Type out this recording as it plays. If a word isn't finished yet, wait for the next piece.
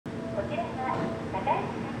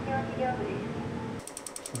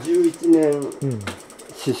11年、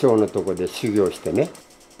師匠のとこで修行してね、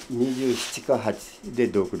27か8で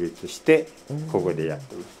独立してここでやっ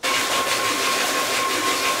てます。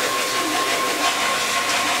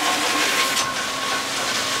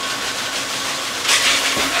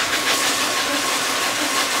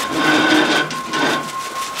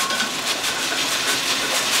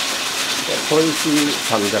小石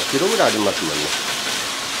300キロぐらいありますもんね。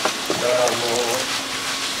だからもう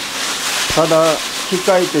ただ機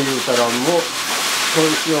械というたらもう砥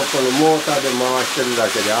石をこのモーターで回してるだ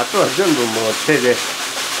けで、あとは全部もう手で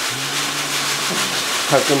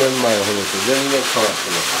100年前ほどと全然変わって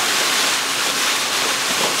ます。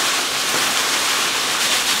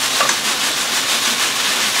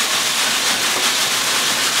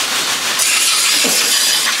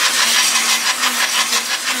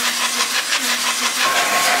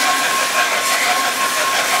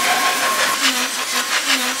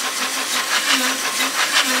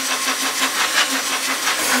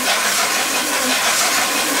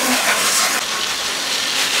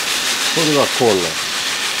これがこうなる。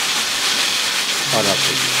洗っ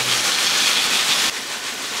て。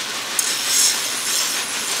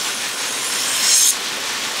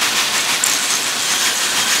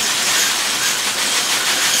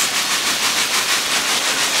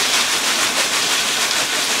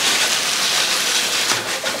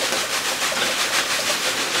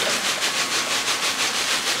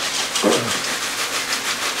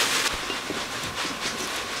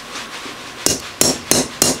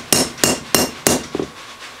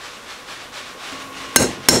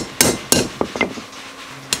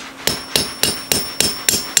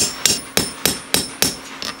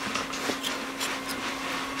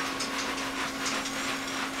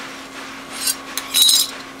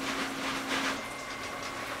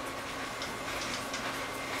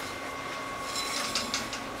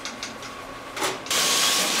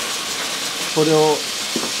これを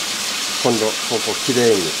今度ここき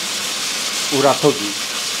れいに裏研ぎっ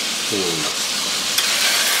ていうんだ。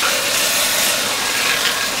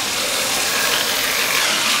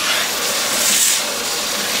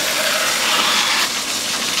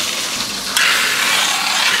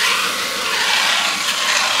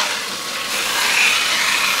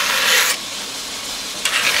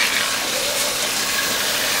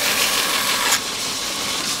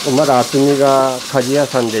まだ厚みが鍛冶屋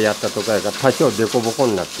さんでやったとかやから多少デコボコ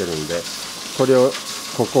になってるんで、これを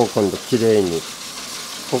ここを今度きれいに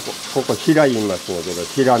ここ平言いますんだけど、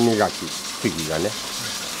平磨き次がね。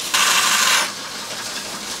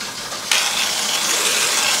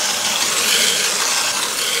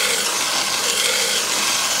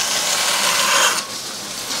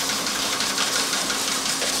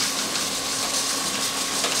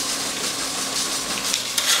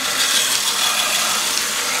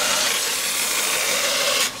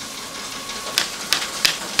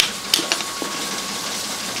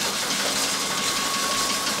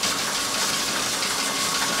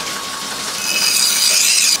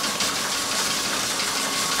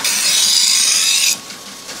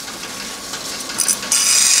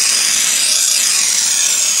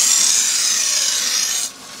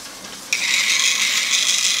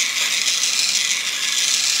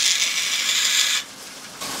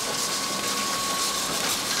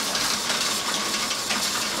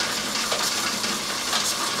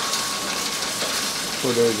こ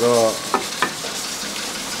れが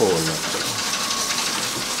こうなってる。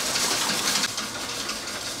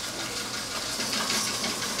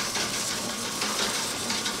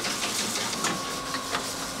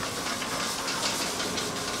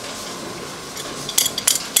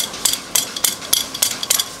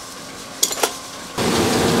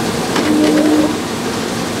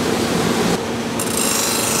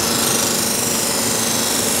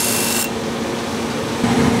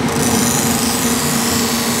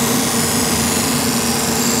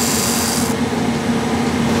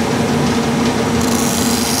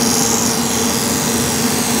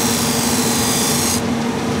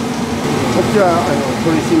こっちは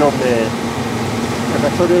砥石の目だか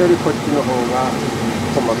らそれよりこっちの方が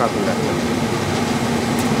細かくなってま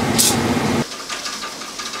す。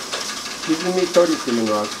歪み取りという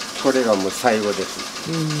のはこれがもう最後です。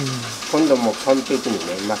今度もう完璧に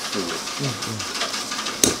ねまっすぐ。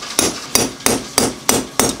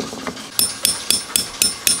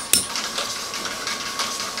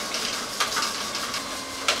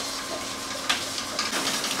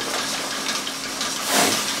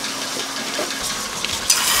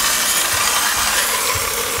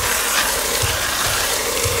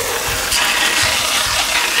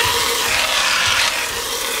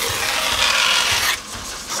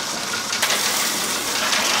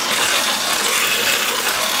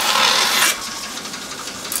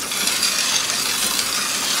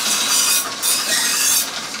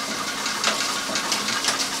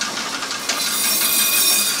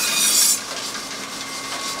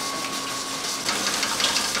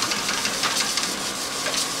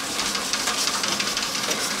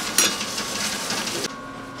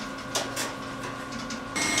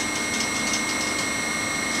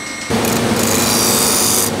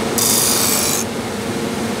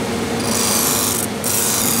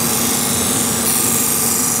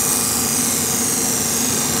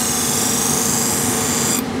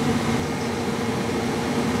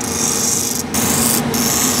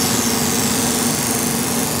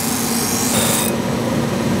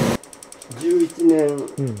年、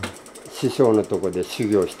師匠のとこで修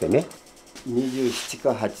行してね、27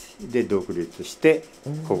か8で独立して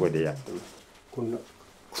ここでやってます。こんな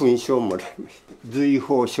勲章もらいました。随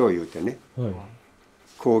宝章いうてね、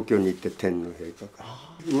皇居に行って天皇陛下か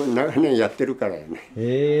らもう長年やってるからや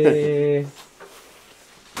ね。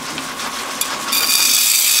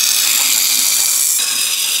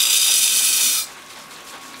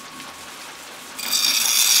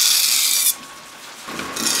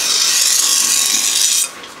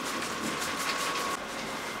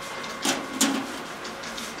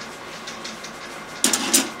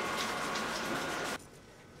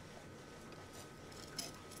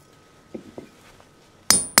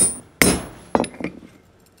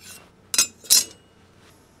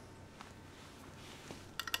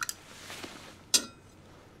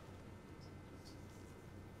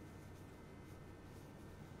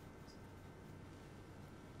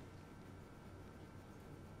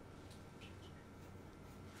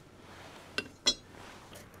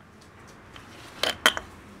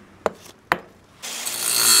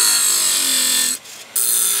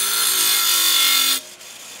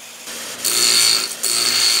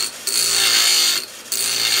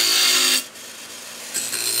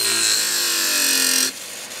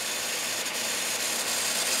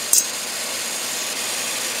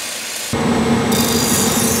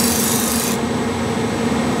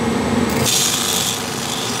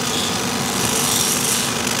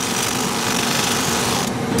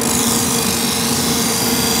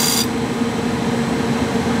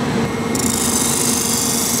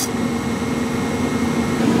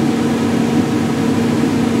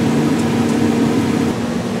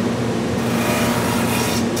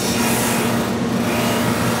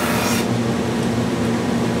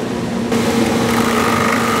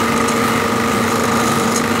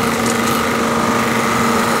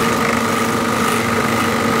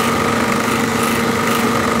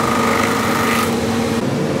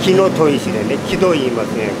木の砥石でね、木戸言いま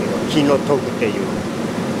せんやけど、木の研ぐっていう、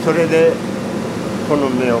それでこの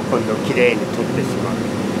目を今度きれいに取ってしま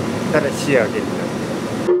う。たら仕上げになる。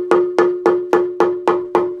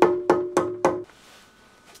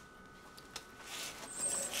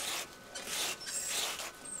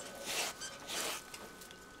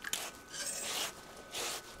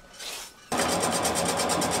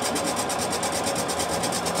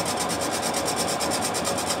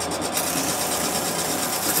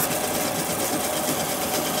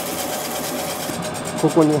こ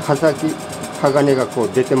こに刃先、鋼がこう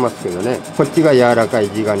出てますけどね、こっちが柔らかい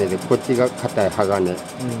地金でこっちが硬い鋼、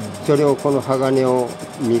それをこの鋼を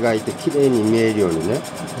磨いてきれいに見えるようにね、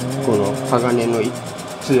この鋼の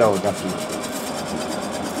艶を出します。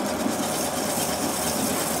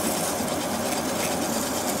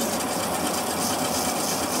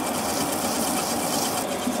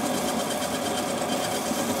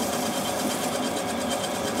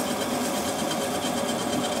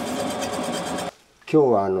今日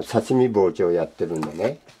は刺身包丁やってるんで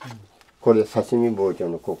ね、これ刺身包丁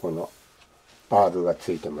のここのバールが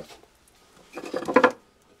ついてます。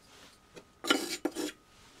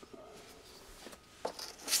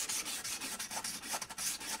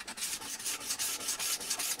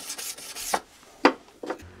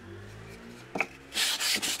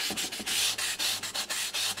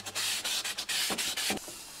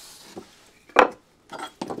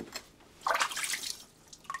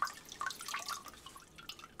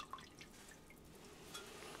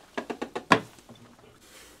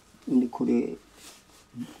で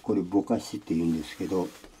これぼかしって言うんですけど、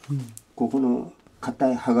ここの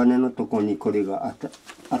硬い鋼のとこにこれが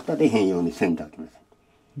当たれへんようにせんとあきませ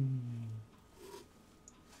ん。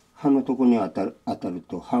刃のとこに当たる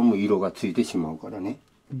と刃も色がついてしまうからね、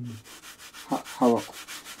刃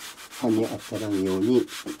に当たらんように